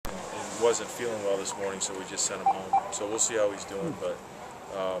wasn't feeling well this morning, so we just sent him home. So we'll see how he's doing, but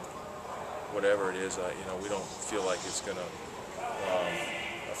whatever it is, we don't feel like it's going to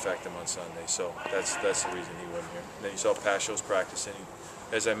affect him on Sunday. So that's the reason he wasn't here. And then you saw Pasho's practicing.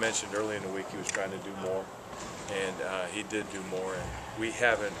 As I mentioned earlier in the week, he was trying to do more, and he did do more. And we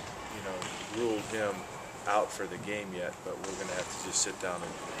haven't, ruled him out for the game yet, but we're going to have to just sit down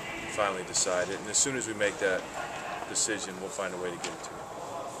and finally decide it. And as soon as we make that decision, we'll find a way to get it to him.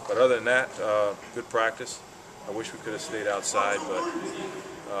 But other than that, good practice. I wish we could have stayed outside, but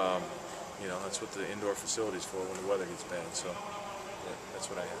that's what the indoor facility is for when the weather gets bad. So that's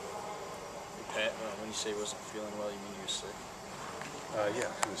what I have. Pat, when you say he wasn't feeling well, you mean he was sick? Yeah,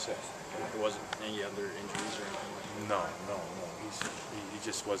 he was sick. There wasn't any other injuries or anything like that? No. He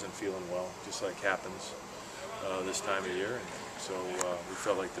just wasn't feeling well, just like happens this time of year. And so we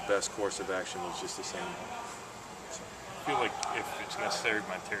felt like the best course of action was just the same. I feel like if it's necessary,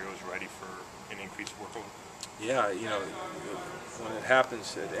 Monterio is ready for an increased workload. Yeah, when it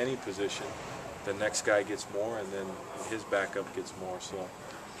happens at any position, the next guy gets more, and then his backup gets more. So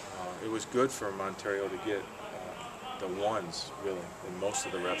it was good for Monterio to get the ones, really, in most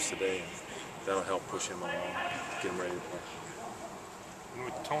of the reps today, and that'll help push him along, get him ready to play. And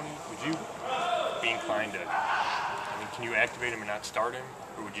with Tony, would you be inclined to, can you activate him and not start him,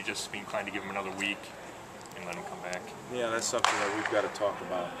 or would you just be inclined to give him another week and let him come back? Yeah, that's something that we've got to talk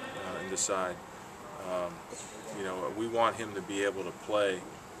about and decide. We want him to be able to play,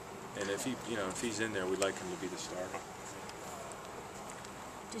 and if he's in there, we'd like him to be the starter.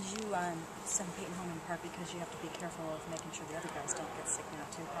 Did you send Peyton home in part because you have to be careful of making sure the other guys don't get sick now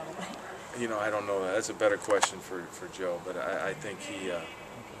too, probably? I don't know that. That's a better question for Joe, but I think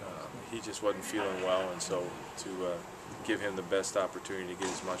he just wasn't feeling well, and so to give him the best opportunity to get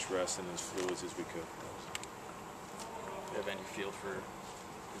as much rest and as fluids as we could. Do you have any feel for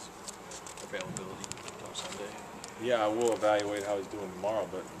his availability on Sunday? Yeah, I will evaluate how he's doing tomorrow,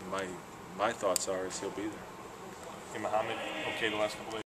 but my thoughts are is he'll be there. Hey, Muhammad, okay the last couple of days?